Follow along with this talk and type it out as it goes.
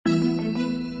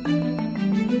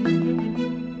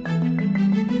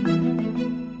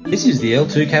This is the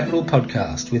L2 Capital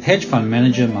Podcast with hedge fund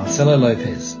manager Marcelo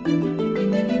Lopez. The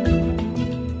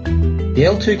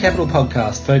L2 Capital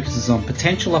Podcast focuses on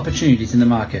potential opportunities in the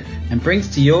market and brings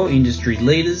to your industry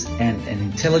leaders and an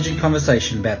intelligent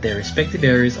conversation about their respective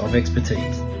areas of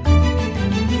expertise.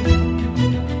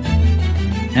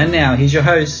 And now, here's your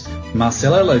host,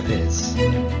 Marcelo Lopez.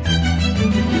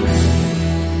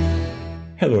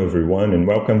 Hello everyone and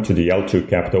welcome to the L2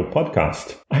 Capital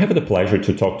Podcast. I have the pleasure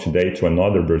to talk today to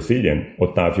another Brazilian,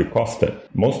 Otávio Costa,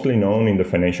 mostly known in the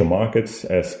financial markets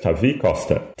as Tavi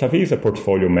Costa. Tavi is a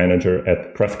portfolio manager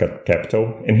at Crescat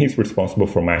Capital and he's responsible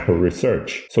for macro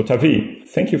research. So Tavi,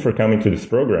 thank you for coming to this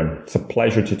program. It's a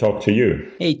pleasure to talk to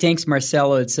you. Hey, thanks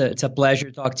Marcelo. It's a pleasure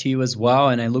to talk to you as well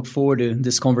and I look forward to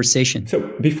this conversation. So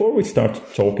before we start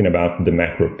talking about the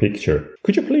macro picture,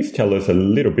 could you please tell us a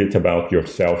little bit about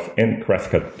yourself and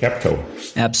Crescat Capital?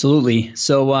 Absolutely.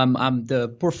 So I'm the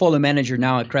portfolio manager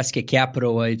now at Crescat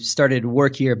Capital. I started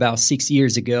work here about 6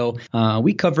 years ago.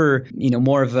 We cover,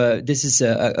 more of this is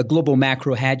a global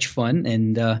macro hedge fund,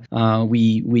 and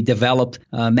we develop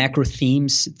macro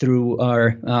themes through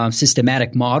our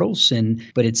systematic models,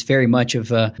 but it's very much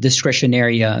of a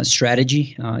discretionary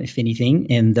strategy, if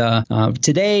anything. And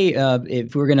today,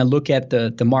 if we're going to look at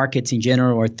the markets in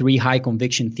general, our three high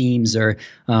conviction themes are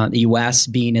the U.S.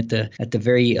 being at the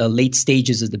very late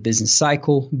stages of the business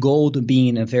cycle, gold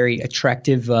being a very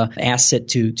attractive asset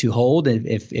to hold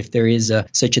if there is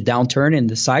such a downturn in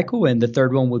the cycle, and the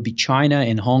third one would be China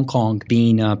and Hong Kong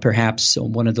being perhaps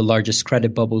one of the largest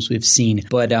credit bubbles we've seen.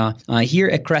 But here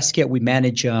at Crescat, we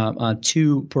manage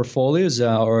two portfolios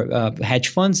or hedge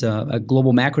funds, a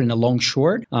global macro and a long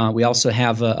short. We also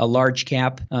have a large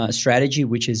cap strategy,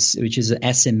 which is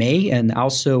an SMA, and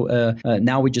also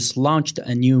now we just launched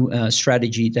a new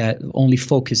strategy that only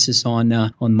focuses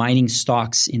on mining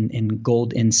stocks in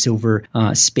gold and silver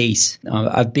space.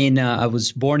 I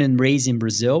was born and raised in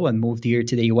Brazil and moved here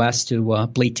to the U.S. to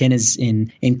play tennis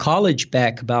in college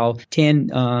back about 10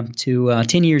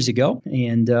 years ago,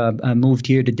 and I moved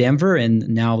here to Denver and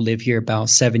now live here about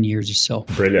 7 years or so.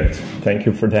 Brilliant. Thank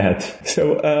you for that.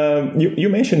 So you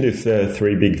mentioned these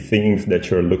three big themes that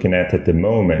you're looking at the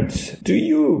moment. Do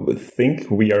you think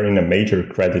we are in a major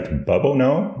credit bubble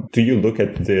now? Do you look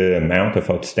at the amount of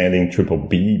outstanding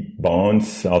BBB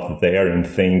bonds out there and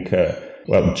think,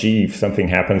 if something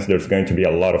happens, there's going to be a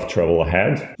lot of trouble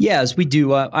ahead? Yes, we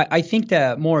do. I think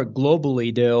that more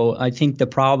globally, though, I think the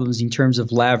problems in terms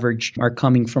of leverage are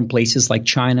coming from places like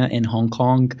China and Hong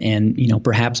Kong and,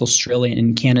 perhaps Australia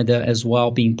and Canada as well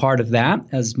being part of that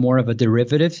as more of a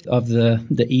derivative of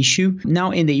the issue. Now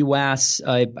in the U.S.,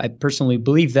 I personally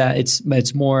believe that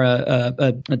it's more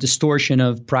a distortion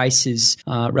of prices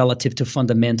relative to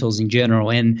fundamentals in general.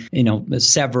 And,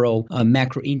 several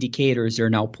macro indicators are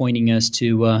now pointing us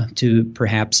to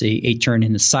perhaps a turn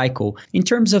in the cycle. In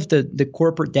terms of the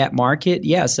corporate debt market,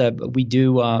 yes, we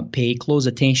do pay close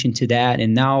attention to that.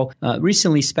 And now,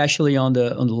 recently, especially on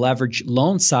the leverage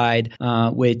loan side,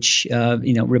 which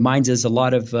reminds us a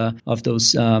lot of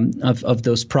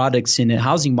those products in the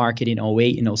housing market in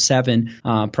 2008 and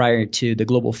 2007, prior to the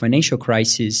global financial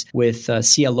crisis, with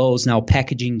CLOs now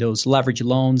packaging those leverage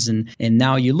loans, and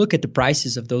now you look at the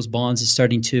prices of those bonds is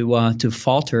starting to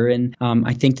falter, and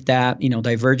I think that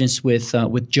divergence with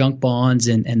junk bonds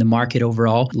and the market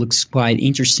overall looks quite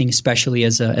interesting, especially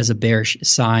as a bearish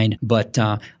sign. But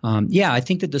I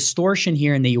think the distortion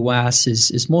here in the U.S.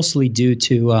 is mostly due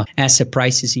to asset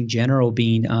prices in general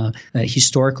being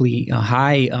historically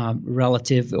high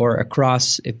relative or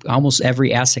across almost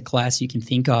every asset class you can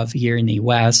think of here in the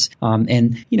U.S.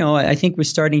 I think we're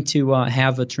starting to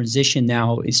have a transition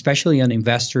now, especially on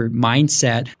investor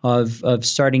mindset of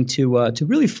starting to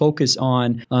really focus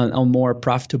on more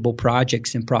profitable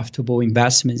projects and profitable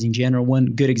investments in general. One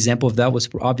good example of that was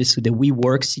obviously the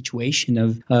WeWork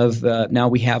situation of now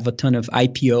we have a ton of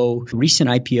recent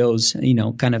IPOs,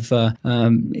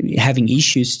 having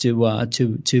issues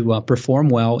to perform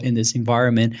well in this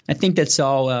environment. I think that's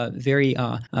all very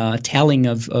telling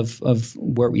of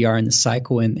where we are in the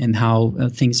cycle and how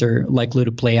things are likely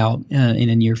to play out in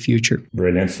the near future.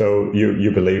 Brilliant. So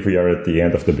you believe we are at the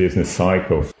end of the business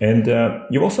cycle. And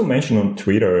you also mentioned on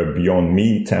Twitter Beyond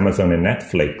Meat, Amazon, and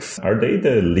Netflix. Are they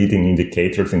the leading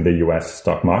indicators in the U.S.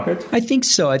 stock market? I think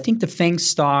so. I think the FANG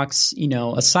stocks,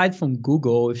 aside from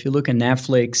Google, if you look at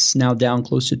Netflix, now down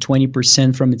close to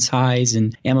 20% from its highs,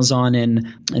 and Amazon and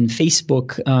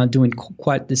Facebook doing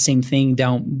quite the same thing,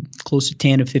 down close to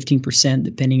 10 to 15%,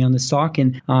 depending on the stock.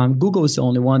 And Google is the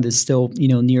only one that's still,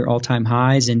 near all-time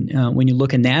highs. And when you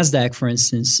look at NASDAQ, for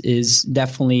instance, is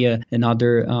definitely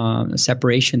another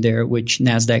separation there, which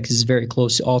NASDAQ is very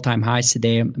close to all-time all-time highs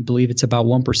today. I believe it's about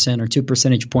 1% or 2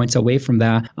 percentage points away from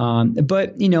that.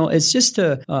 But it's just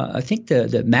I think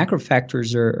the macro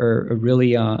factors are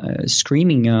really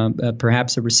screaming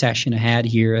perhaps a recession ahead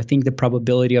here. I think the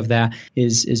probability of that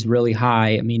is really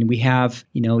high. I mean, we have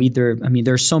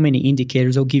there's so many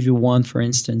indicators. I'll give you one, for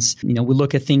instance. We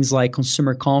look at things like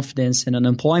consumer confidence and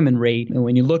unemployment rate. And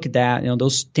when you look at that,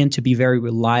 those tend to be very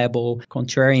reliable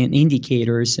contrarian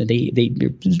indicators. They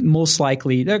most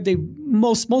likely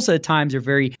most of the times they're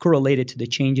very correlated to the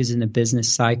changes in the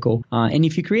business cycle. And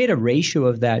if you create a ratio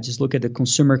of that, just look at the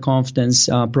consumer confidence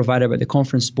provided by the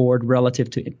Conference Board relative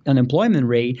to unemployment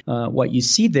rate. What you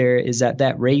see there is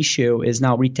that ratio is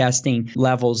now retesting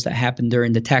levels that happened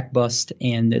during the tech bust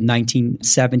and the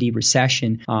 1970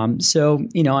 recession.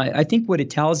 I think what it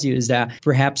tells you is that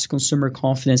perhaps consumer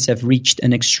confidence have reached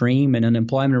an extreme, and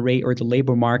unemployment rate or the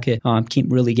labor market can't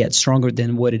really get stronger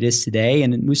than what it is today.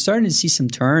 And we're starting to see some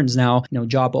turns now.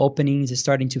 Job openings is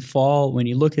starting to fall. When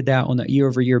you look at that on a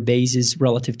year-over-year basis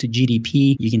relative to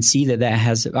GDP, you can see that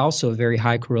has also a very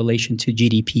high correlation to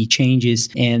GDP changes.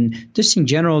 And just in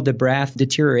general, the breadth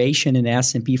deterioration in the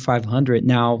S&P 500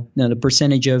 now the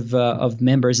percentage of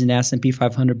members in the S&P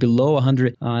 500 below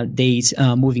 100 days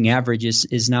moving averages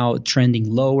is now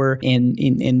trending lower.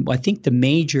 And I think the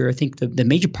major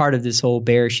part of this whole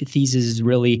bearish thesis is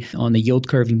really on the yield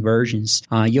curve inversions.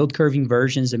 Yield curve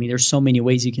inversions, there's so many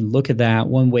ways you can look at that.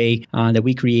 One way that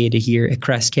we created here at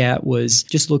Crescat was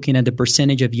just looking at the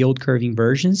percentage of yield curve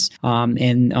inversions.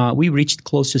 And we reached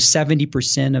close to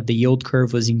 70% of the yield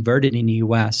curve was inverted in the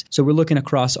U.S. So we're looking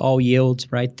across all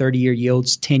yields, right? 30-year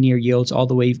yields, 10-year yields, all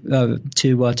the way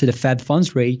to the Fed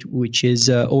funds rate, which is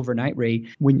overnight rate.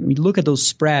 When we look at those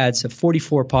spreads,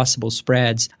 44 possible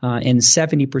spreads, and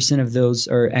 70% of those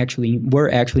were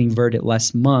actually inverted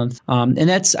last month.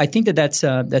 And I think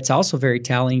that's also very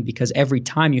telling, because every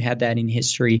time you had that in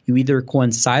history, you either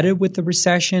coincided with the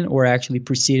recession or actually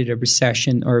preceded a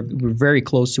recession, or were very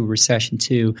close to a recession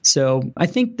too. So I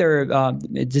think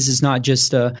this is not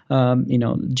just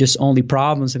just only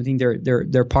problems. I think there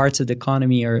are parts of the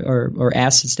economy or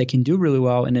assets that can do really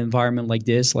well in an environment like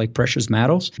this, like precious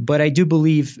metals. But I do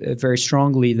believe very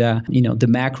strongly that the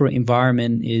macro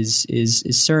environment is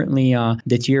certainly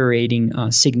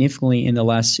deteriorating significantly in the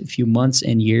last few months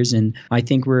and years, and I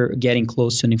think we're getting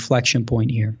close to an inflection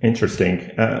point here.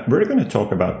 Interesting. We're going to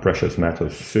talk about precious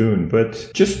metals soon,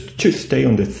 but just to stay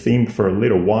on the theme for a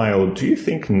little while, do you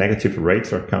think negative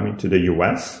rates are coming to the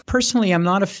U.S.? Personally, I'm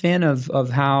not a fan of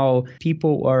how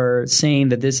people are saying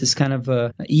that this is kind of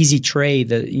a easy trade,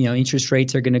 that interest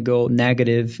rates are going to go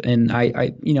negative. And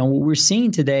I what we're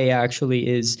seeing today actually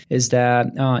is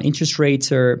that interest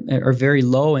rates are very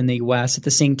low in the U.S. at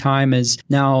the same time as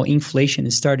now inflation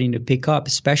is starting to pick up,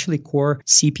 especially core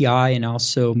CPI and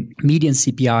also median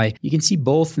CPI. You can see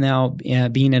both now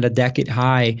being at a decade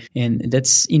high, and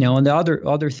that's and the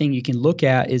other thing you can look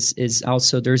at is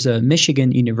also there's a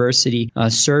Michigan University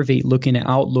survey looking at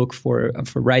outlook for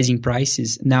rising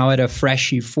prices now at a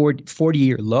fresh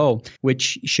 40-year low,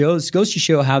 which goes to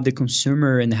show how the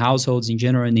consumer and the households in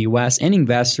general in the U.S. and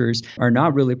investors are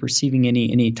not really perceiving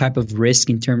any type of risk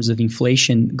in terms of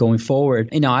inflation going forward.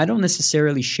 I don't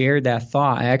necessarily share that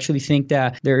thought. I actually think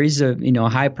that there is a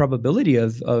high probability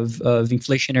of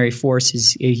inflationary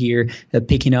forces here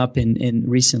picking up in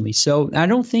recently. So I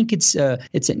don't think it's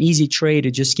an easy trade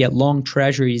to just get long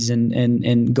treasuries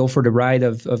and go for the ride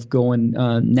of going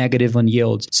negative on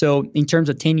yields. So in terms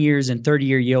of 10 years and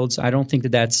 30-year yields, I don't think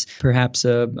that's perhaps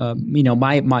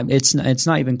it's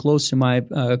not even close to my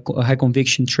high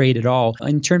conviction trade at all.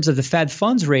 In terms of the Fed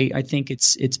funds rate, I think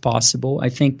it's possible. I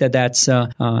think that's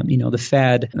the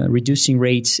Fed reducing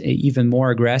rates even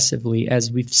more aggressively,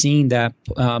 as we've seen that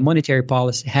monetary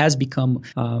policy has become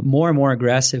more and more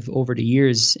aggressive over the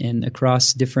years and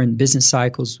across different business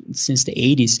cycles since the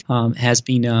 80s has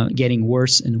been getting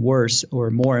worse and worse, or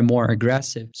more and more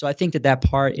aggressive. So I think that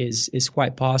part is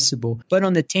quite possible. But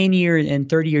on the 10-year and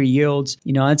 30-year yields,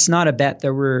 it's not a bet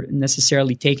that we're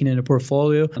necessarily taking in a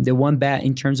portfolio. The one bet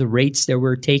in terms of rates that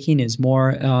we're taking is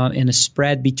more in a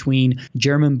spread between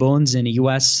German bonds and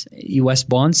U.S.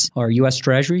 bonds or U.S.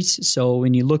 treasuries. So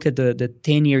when you look at the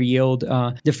 10-year yield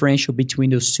differential between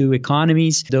those two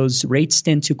economies, those rates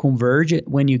tend to converge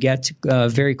when you get to,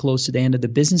 very close to the end of the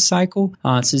business cycle.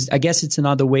 So I guess it's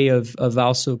another way of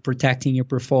also protecting your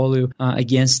portfolio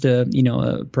against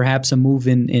perhaps a move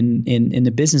in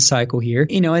the business cycle here.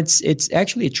 It's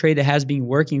actually a trade that has been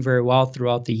working very well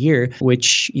throughout the year,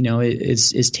 which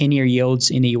is 10-year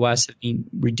yields in the U.S. have been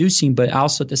reducing, but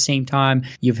also at the same time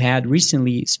you've had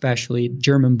recently, especially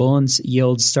German bonds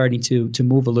yields starting to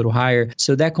move a little higher.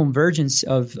 So that convergence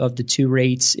of the two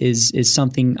rates is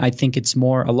something I think it's a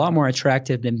lot more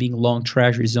attractive than being long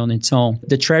treasuries on its own.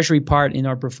 The treasury part in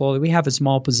our portfolio, we have a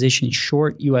small position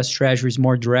short U.S. treasuries,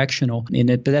 more directional in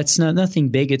it, but that's nothing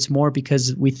big. It's more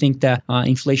because we think that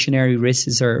inflationary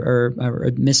risks are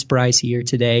mispriced here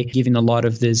today, given a lot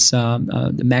of this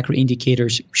the macro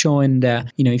indicators showing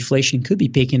that inflation could be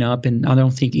picking up, and I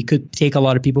don't think it could take a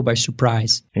lot of people by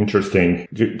surprise. Interesting.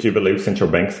 Do you believe central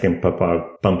banks can pump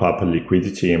up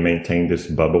liquidity and maintain this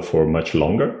bubble for much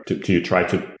longer? Do you try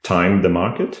to time the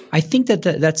market? I think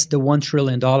that's the $1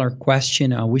 trillion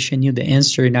question. I wish I knew the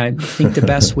answer, and I think the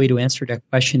best way to answer that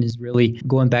question is really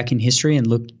going back in history and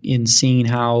look in seeing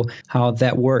how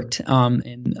that worked.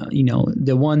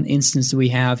 The one instance we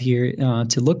have here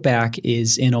to look back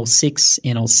is in 2006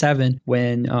 and 2007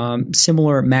 when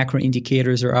similar macro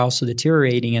indicators are also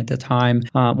deteriorating at the time.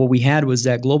 What we had was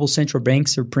that global central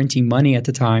banks are printing money at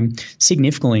the time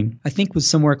significantly. I think it was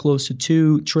somewhere close to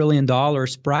 $2 trillion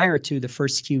prior to the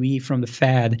first QE from the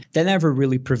Fed. That never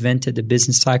really prevented the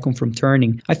business cycle from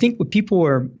turning. I think what people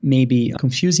are maybe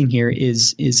confusing here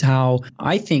is how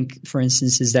I think, for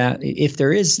instance, is that if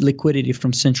there is liquidity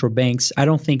from central banks, I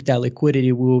don't think that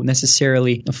liquidity will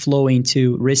necessarily flow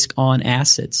into risk on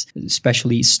assets,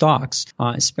 especially stocks,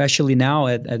 especially now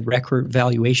at record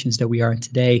valuations that we are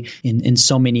today in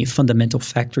so many fundamental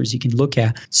factors you can look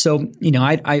at. So,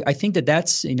 I think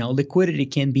that's, liquidity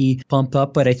can be pumped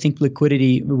up, but I think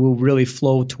liquidity will really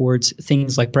flow towards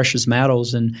things like precious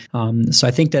metals. And so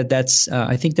I think that's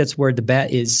where the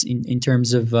bet is in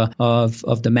terms of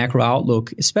the macro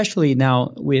outlook, especially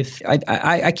now with,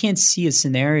 I can't see a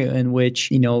scenario in which,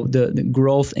 the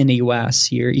growth in the U.S.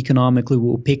 here economically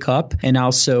will pick up, and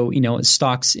also,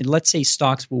 stocks, let's say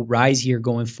stocks will rise here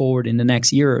going forward in the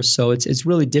next year or so. It's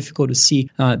really difficult to see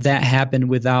that happen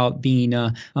without being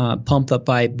pumped up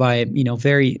by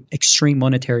very extreme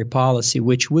monetary policy,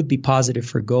 which would be positive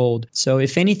for gold. So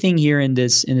if anything here in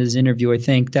this interview, I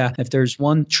think that if there's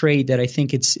one trade that I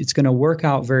think it's going to work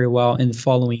out very well in the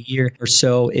following year or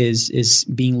so is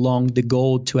being long the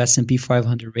gold to S&P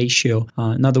 500 ratio.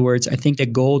 In other words, I think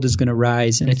that gold is going to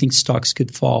rise and I think stocks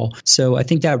could fall. So I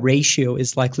think that ratio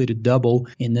is likely to double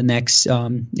in the next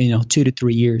 2 to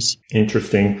 3 years.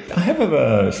 Interesting. I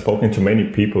have spoken to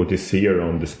many people this year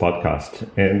on this podcast,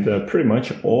 and pretty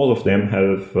much all of them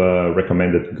have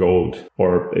recommended gold,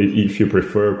 or if you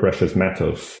prefer, precious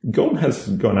metals. Gold has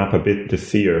gone up a bit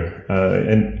this year,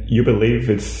 and you believe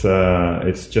it's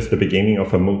just the beginning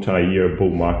of a multi-year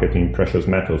bull market in precious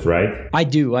metals, right? I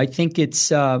do. I think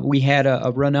it's we had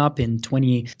a run up in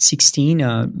 2016,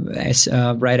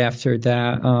 right after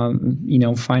that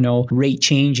final rate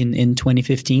change in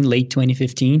 2015, late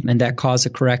 2015, and that caused a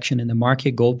correction in the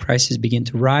market. Gold prices began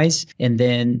to rise, and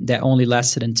then that only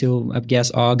lasted until, I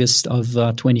guess, August of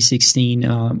 2016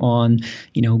 on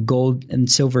gold and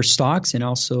silver stocks, and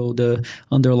also the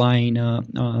underlying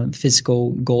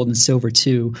physical gold and silver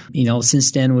too.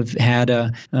 Since then we've had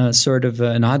a sort of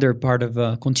another part of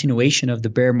a continuation of the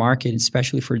bear market,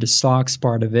 especially for the stocks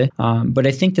part of it. But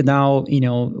I think that now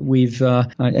we've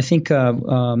I think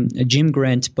Jim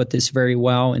Grant put this very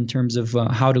well in terms of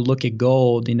how to look at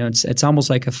gold. It's almost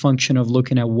like a function of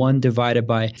looking at one divided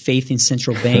by faith in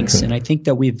central banks, and I think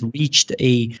that we've reached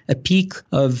a peak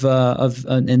of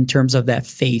in terms of that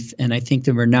faith, and I think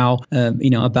that we're now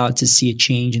about to see a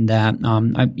change in that.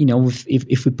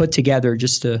 If we put together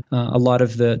just a lot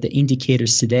of the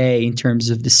indicators today in terms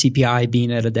of the CPI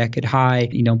being at a decade high,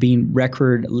 being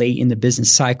record late in the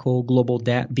business cycle, global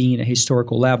debt being at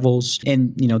historical levels,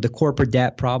 and the corporate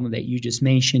debt problem that you just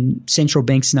mentioned, central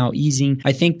banks now easing.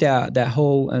 I think that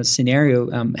whole scenario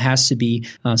has to be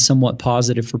somewhat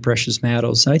positive for precious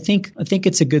metals. I think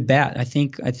it's a good bet. I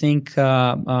think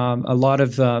a lot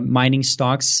of mining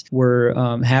stocks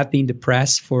have been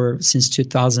depressed since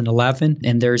 2011,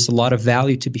 and there's a lot of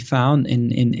value to be found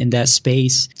in that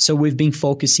space. So we've been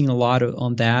focusing a lot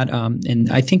on that,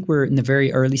 and I think we're in the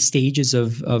very early stages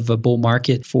of a bull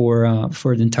market for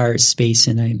the entire space,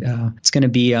 and it's going to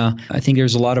be. I think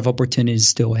there's a lot of opportunities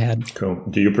still ahead. Cool.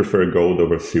 Do you prefer gold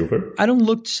over silver? I don't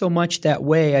look so much that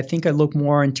way. I think I look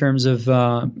more in terms of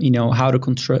how to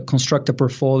construct a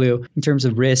portfolio in terms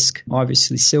of risk.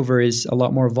 Obviously, silver is a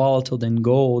lot more volatile than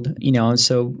gold,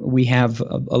 so we have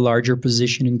a larger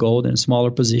position in gold and a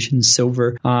smaller position in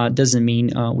silver. Doesn't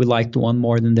mean we liked one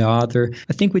more than the other.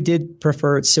 I think we did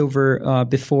prefer silver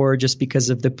before just because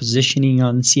of the positioning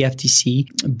on CFTC,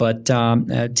 but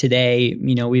today,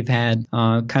 we've had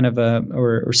kind of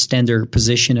a standard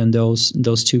position in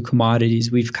those two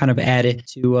commodities. We've kind of added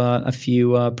to a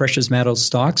few precious metal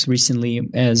stocks recently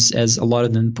as a lot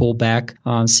of them pulled back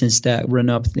since that run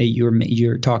up that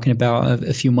you're talking about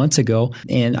a few months ago.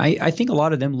 And I think a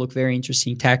lot of them look very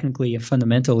interesting technically and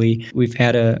fundamentally. We've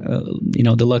had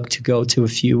the luck to go to a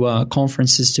few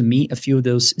conferences to meet a few of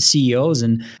those CEOs,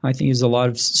 and I think there's a lot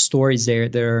of stories there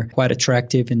that are quite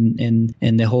attractive, and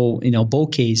the whole bull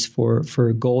case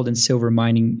for gold and silver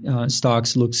mining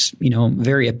stocks looks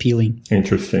very appealing.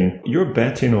 Interesting. You're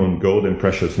betting on gold and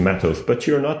precious metals, but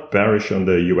you're not bearish on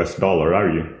the US dollar, are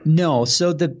you? No.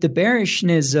 So the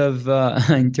bearishness of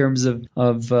in terms of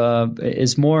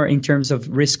is more in terms of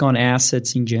risk on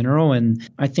assets in general, and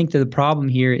I think that the problem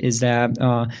here is that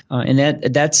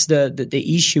that's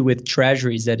the issue with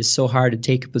treasuries, that is so hard to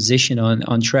take a position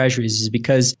on treasuries, is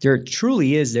because there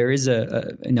is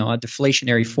a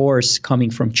deflationary force coming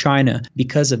from China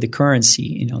because of the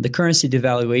currency. The currency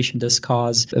devaluation does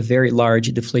cause a very large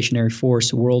deflationary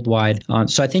force worldwide.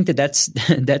 So I think that's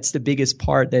the biggest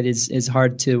part that is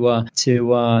hard to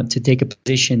take a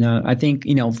position. I think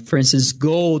for instance,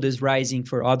 gold is rising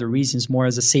for other reasons, more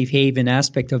as a safe haven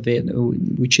aspect of it,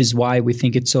 which is why we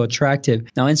think it's so attractive.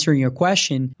 Now, answering your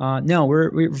question, no,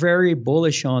 we're very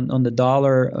bullish on the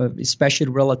dollar, especially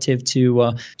relative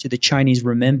to the Chinese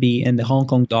renminbi and the Hong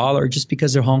Kong dollar, just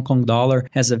because the Hong Kong dollar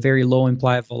has a very low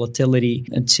implied volatility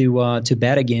to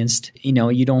bet against.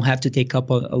 You don't have to take up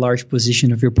a large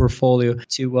position of your portfolio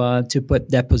to put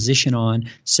that position on.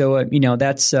 So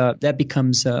that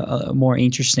becomes more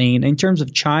interesting. In terms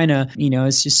of China,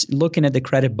 it's just looking at the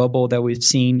credit bubble that we've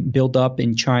seen build up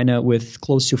in China with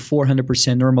close to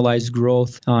 400% normalized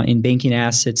growth in banking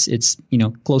assets. It's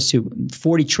close to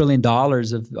 $40 trillion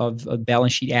of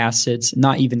balance sheet assets,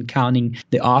 not even counting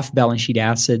the off balance sheet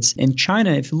assets. And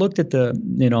China, if you looked at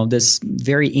this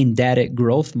very indebted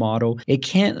growth model, it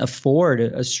can't afford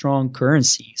a strong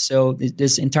currency. So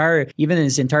this entire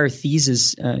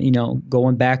thesis,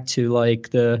 going back to like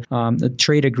the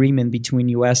trade agreement between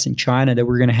U.S. and China, that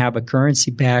we're going to have a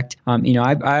currency backed.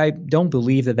 I don't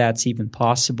believe that that's even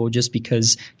possible, just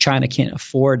because China can't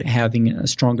afford having a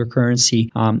stronger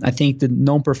currency. I think the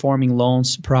non-performing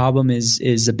loans problem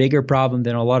is a bigger problem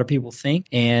than a lot of people think,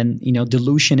 and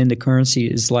dilution in the currency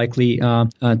is likely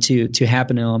to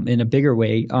happen in a bigger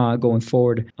way going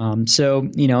forward. So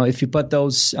if you put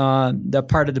that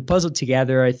part of the puzzle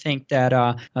together, I think that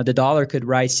the dollar could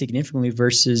rise significantly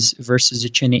versus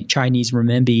the Chinese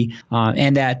renminbi,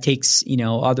 and that takes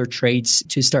other trades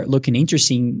to start looking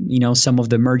interesting. Some of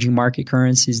the emerging market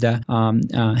currencies that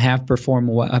have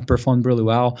performed really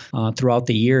well throughout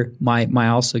the year might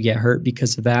also get hurt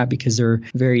because of that, because they're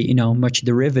very much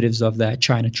derivatives of that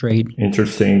China trade.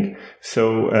 Interesting.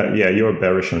 So you're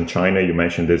bearish on China. You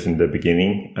mentioned this in the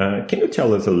beginning. Can you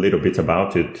tell us a little bit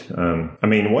about it?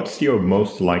 What's your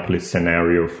most likely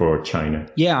scenario for China?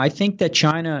 Yeah, I think that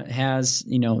China has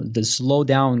the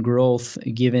slowdown growth,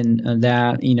 given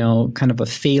that kind of a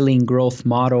failing growth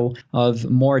model of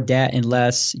more debt and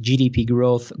less GDP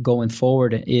growth going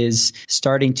forward is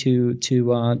starting to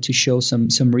show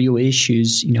some real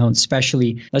issues.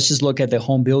 Especially let's just look at the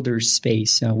home builders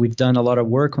space. We've done a lot of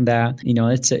work on that.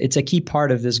 It's a key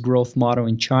part of this growth model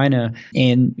in China.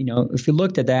 And if you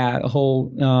looked at that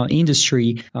whole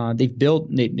industry,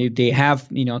 they have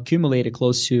accumulated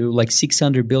close to like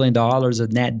 $600 billion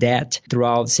of net debt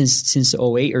throughout since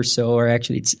 08 or so, or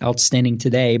actually it's outstanding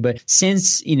today. But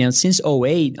since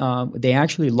 08, they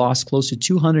actually lost close to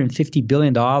 $250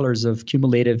 billion of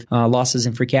cumulative losses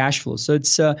in free cash flow. So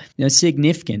it's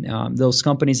significant. Those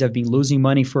companies have been losing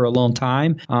money for a long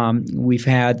time. We've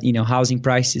had housing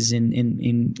prices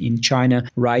in China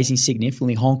rising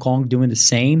significantly, Hong Kong doing the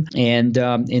same, and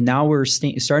now we're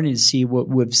starting to see what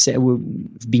we've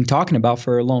been talking about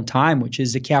for a long time, which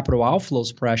is the capital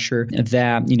outflows pressure.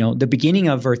 That the beginning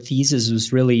of our thesis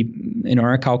was really, in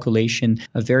our calculation,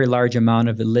 a very large amount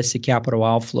of illicit capital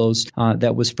outflows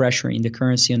that was pressuring the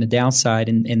currency on the downside,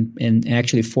 and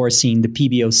actually forcing the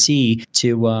PBOC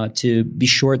to be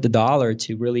short the dollar,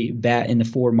 to really bet in the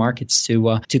forward markets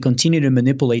to continue to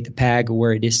manipulate the peg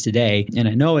where it is today. And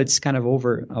I know it's kind of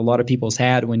over a lot of people's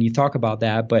head when you talk about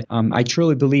that, but I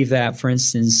truly believe that, for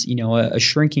instance, a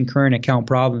shrinking current account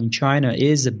problem in China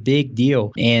is a big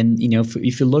deal. And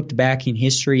if you looked back in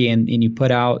history and you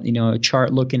put out a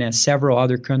chart looking at several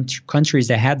other countries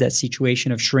that had that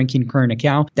situation of shrinking current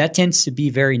account, that tends to be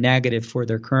very negative for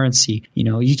their currency.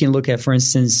 You can look at, for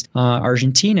instance,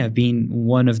 Argentina being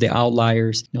one of the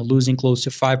outliers, losing close to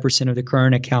 5% of the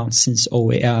current account since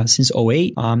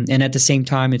 08, and at the same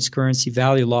time its currency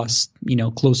value lost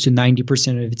close to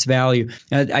 90% of its value.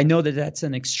 I know that that's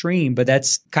an extreme, but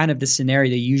that's kind of the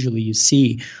scenario that usually you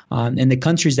see. And the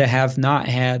countries that have not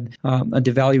had a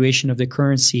devaluation of the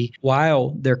currency while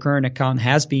their current account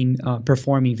has been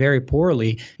performing very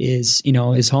poorly is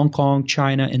Hong Kong,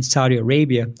 China, and Saudi Arabia.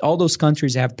 Arabia. All those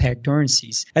countries have pegged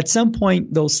currencies. At some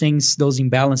point, those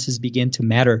imbalances begin to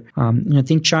matter. And I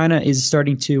think China is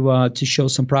starting to show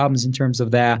some problems in terms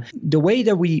of that. The way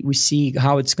that we see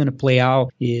how it's going to play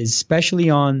out is especially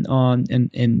on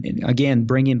again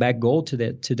bringing back gold to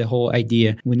the whole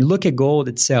idea. When you look at gold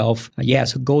itself,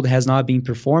 yes, gold has not been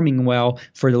performing well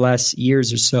for the last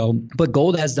years or so, but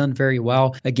gold has done very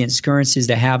well against currencies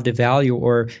that have the value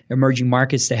or emerging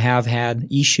markets that have had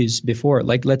issues before.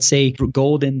 Like let's say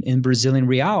gold in Brazilian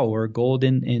real, or gold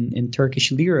in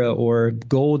Turkish lira, or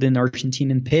gold in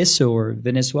Argentinian peso or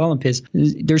Venezuelan peso.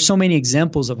 There's so many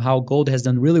examples of how gold has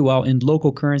done really well in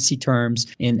local currency terms,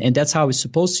 and that's how it's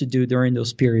supposed to do during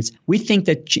those periods. We think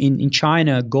that in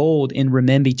China, gold in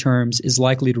renminbi terms is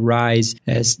likely to rise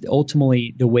as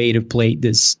ultimately the way to play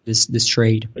this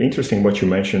trade. Interesting what you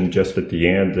mentioned just at the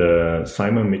end.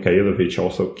 Simon Mikhailovich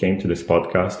also came to this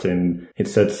podcast and he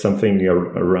said something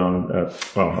around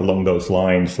along those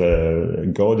lines.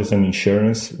 Gold is an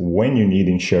insurance when you need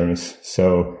insurance,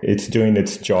 so it's doing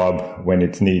its job when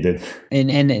it's needed.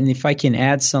 And if I can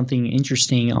add something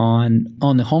interesting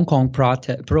on the Hong Kong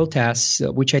protests,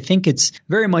 which I think it's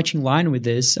very much in line with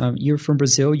this. You're from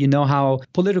Brazil, you know how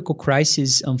political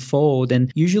crises unfold,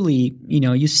 and usually,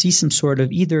 you see some sort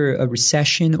of either a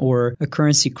recession or a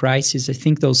currency crisis. I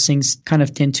think those things kind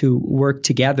of tend to work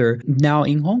together. Now,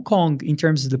 in Hong Kong, in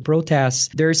terms of the protests,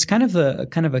 there's kind of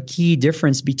a key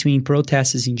difference between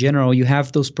protests in general. You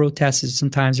have those protests that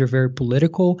sometimes are very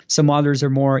political, some others are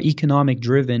more economic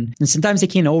driven, and sometimes they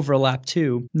can overlap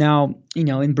too. Now,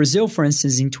 in Brazil, for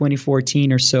instance, in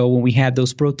 2014 or so, when we had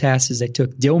those protests that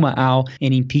took Dilma out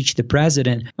and impeached the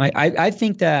president, I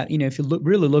think that, if you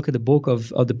really look at the bulk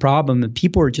of the problem,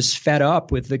 people are just fed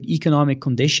up with the economic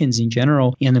conditions in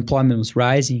general. Unemployment was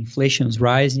rising, inflation was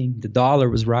rising, the dollar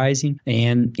was rising,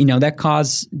 and, that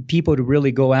caused people to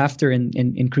really go after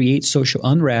and create social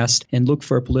unrest and look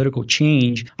for a political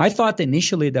change. I thought that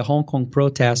initially the Hong Kong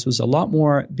protest was a lot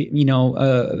more,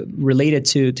 related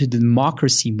to the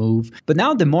democracy move. But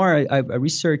now the more I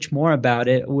research more about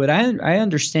it, what I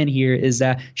understand here is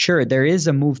that, sure, there is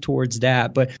a move towards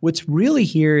that. But what's really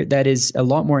here that is a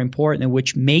lot more important and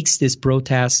which makes this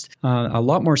protest a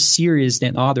lot more serious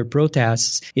than other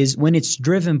protests is when it's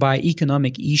driven by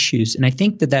economic issues. And I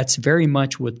think that that's very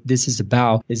much what this is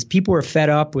about, is people are fed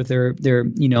up with their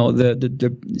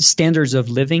the standards of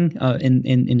living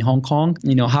in Hong Kong,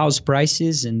 house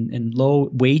prices and low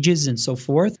wages and so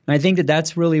forth. And I think that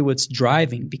that's really what's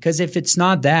driving, because if it's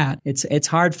not that, it's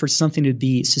hard for something to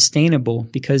be sustainable,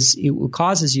 because what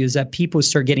causes you is that people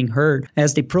start getting hurt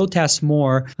as they protest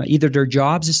more. Either their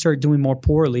jobs start doing more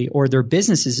poorly or their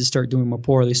businesses start doing more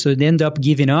poorly. So they end up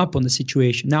giving up on the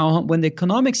situation. Now, when the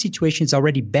economic situation is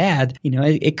already bad,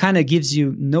 it kind of gives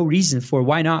you no reason for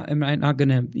why not. Am I not going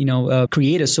to,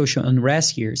 create a social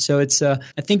unrest here? So it's, I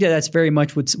think that's very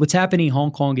much what's happening in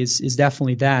Hong Kong is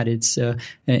definitely that. It's,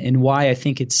 and why I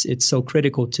think it's so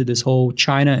critical to this whole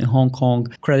China and Hong Kong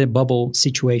credit bubble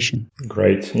situation.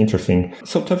 Great. Interesting.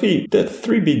 So Tavi, the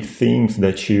three big themes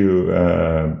that you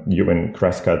and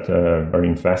Crescat are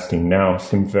investing now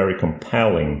seem very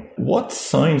compelling. What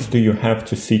signs do you have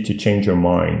to see to change your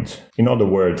mind? In other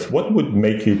words, what would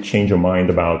make you change your mind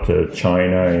about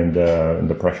China and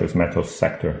the precious metals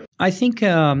sector? I think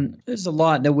there's a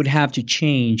lot that would have to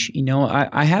change.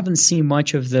 I haven't seen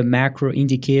much of the macro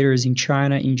indicators in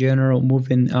China in general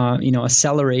moving,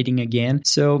 accelerating again.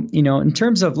 So, in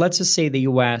terms of, let's just say the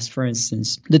U.S., for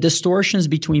instance, the distortions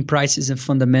between prices and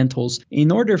fundamentals,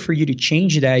 in order for you to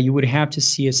change that, you would have to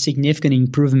see a significant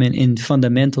improvement in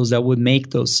fundamentals that would make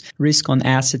those risk on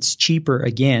assets cheaper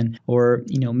again, or,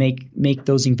 make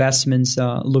those investments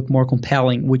look more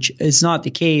compelling, which is not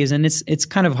the case. And it's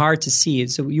kind of hard to see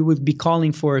it. So you would be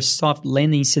calling for a soft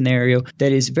landing scenario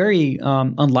that is very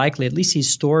unlikely, at least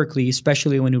historically,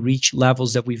 especially when we reach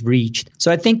levels that we've reached.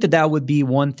 So I think that would be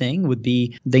one thing, would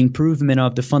be the improvement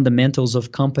of the fundamentals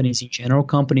of companies in general.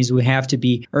 Companies would have to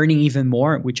be earning even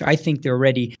more, which I think they're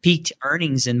already peaked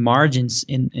earnings and margins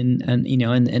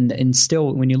and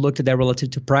still when you look at that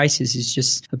relative to prices, it's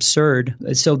just absurd.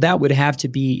 So that would have to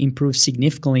be improved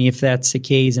significantly if that's the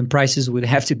case, and prices would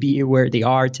have to be where they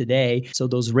are today. So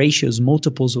those ratios,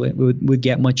 multiples would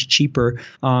get much cheaper.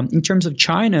 In terms of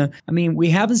China, we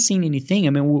haven't seen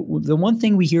anything. The one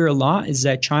thing we hear a lot is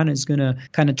that China is going to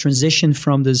kind of transition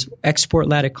from this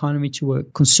export-led economy to a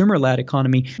consumer-led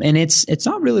economy, and it's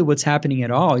not really what's happening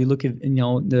at all. You look at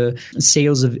the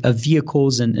sales of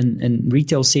vehicles and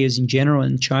retail sales in general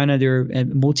in China, they're at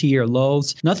multi-year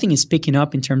lows. Nothing is picking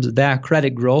up in terms of that.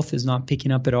 Credit growth is not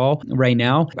picking up at all right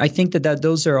now. I think that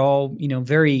those are all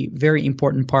very, very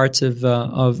important parts of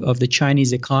the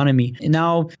Chinese economy. And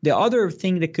now, the other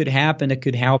thing that could happen that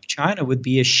could help China would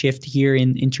be a shift here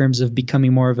in terms of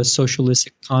becoming more of a socialist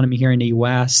economy here in the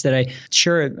U.S. That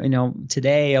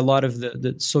today a lot of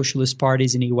the socialist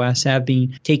parties in the U.S. have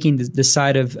been taking the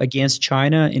side of against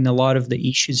China in a lot of the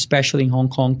issues, especially in Hong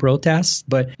Kong protests.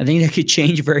 But I think that could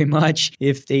change very much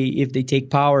if they take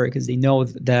power, because they know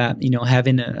that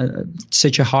having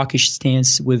such a hawkish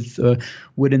stance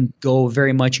wouldn't go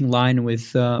very much in line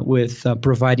with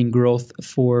providing growth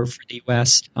for the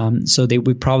U.S. So they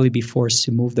would probably be forced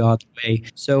to move the other way.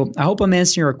 So I hope I'm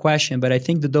answering your question, but I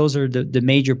think that those are the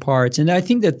major parts. And I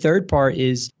think the third part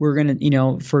is we're going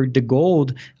to, for the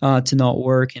gold to not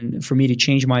work and for me to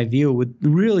change my view, would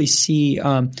really see,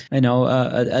 a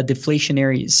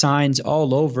deflationary signs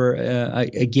all over.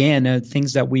 Again,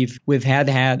 things that we've had,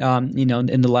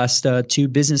 in the last two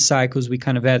business cycles, we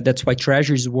kind of had. That's why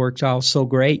treasuries worked out so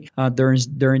great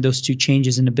during those two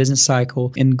changes in the business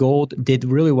cycle. And gold did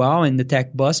really well in the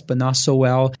tech bust, but not so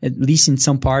well, at least in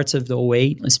some parts of the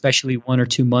 2008, especially 1 or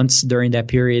 2 months during that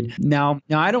period. Now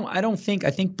I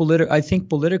think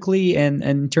politically and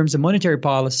in terms of monetary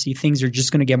policy, things are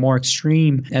just going to get more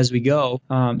extreme as we go.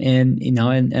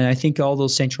 And I think all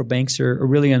those central banks are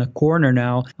really in a corner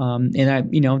now. I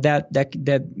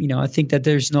think that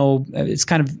there's it's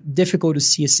kind of difficult to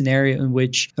see a scenario in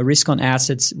which a risk on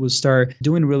assets will start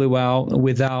doing really well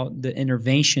without the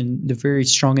very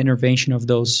strong intervention of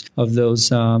those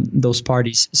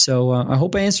parties. So I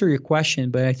hope I answer your question,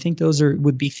 but I think those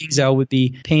would be things I would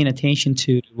be paying attention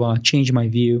to change my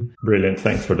view. Brilliant.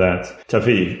 Thanks for that.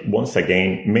 Tavi, once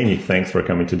again, many thanks for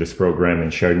coming to this program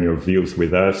and sharing your views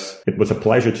with us. It was a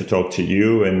pleasure to talk to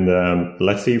you, and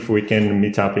let's see if we can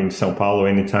meet up in São Paulo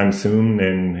anytime soon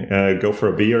and go for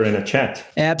a beer and a chat.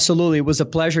 Absolutely. It was a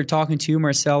pleasure talking to you,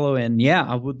 Marcelo. And yeah,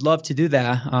 I would love to do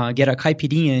that. Get a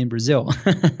caipirinha in Brazil.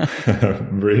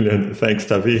 Brilliant. Thanks,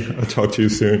 Tavi. I'll talk to you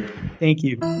soon. Thank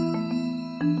you.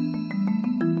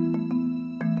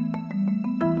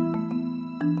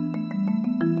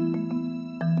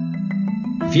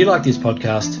 If you like this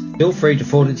podcast, feel free to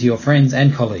forward it to your friends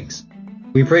and colleagues.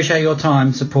 We appreciate your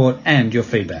time, support, and your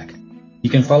feedback. You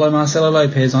can follow Marcelo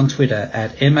Lopez on Twitter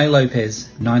at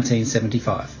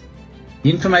MALopez1975.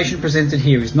 The information presented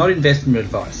here is not investment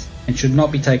advice and should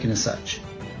not be taken as such.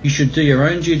 You should do your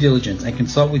own due diligence and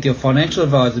consult with your financial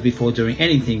advisor before doing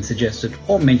anything suggested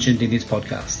or mentioned in this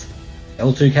podcast.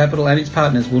 L2 Capital and its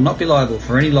partners will not be liable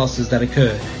for any losses that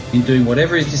occur in doing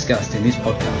whatever is discussed in this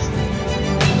podcast.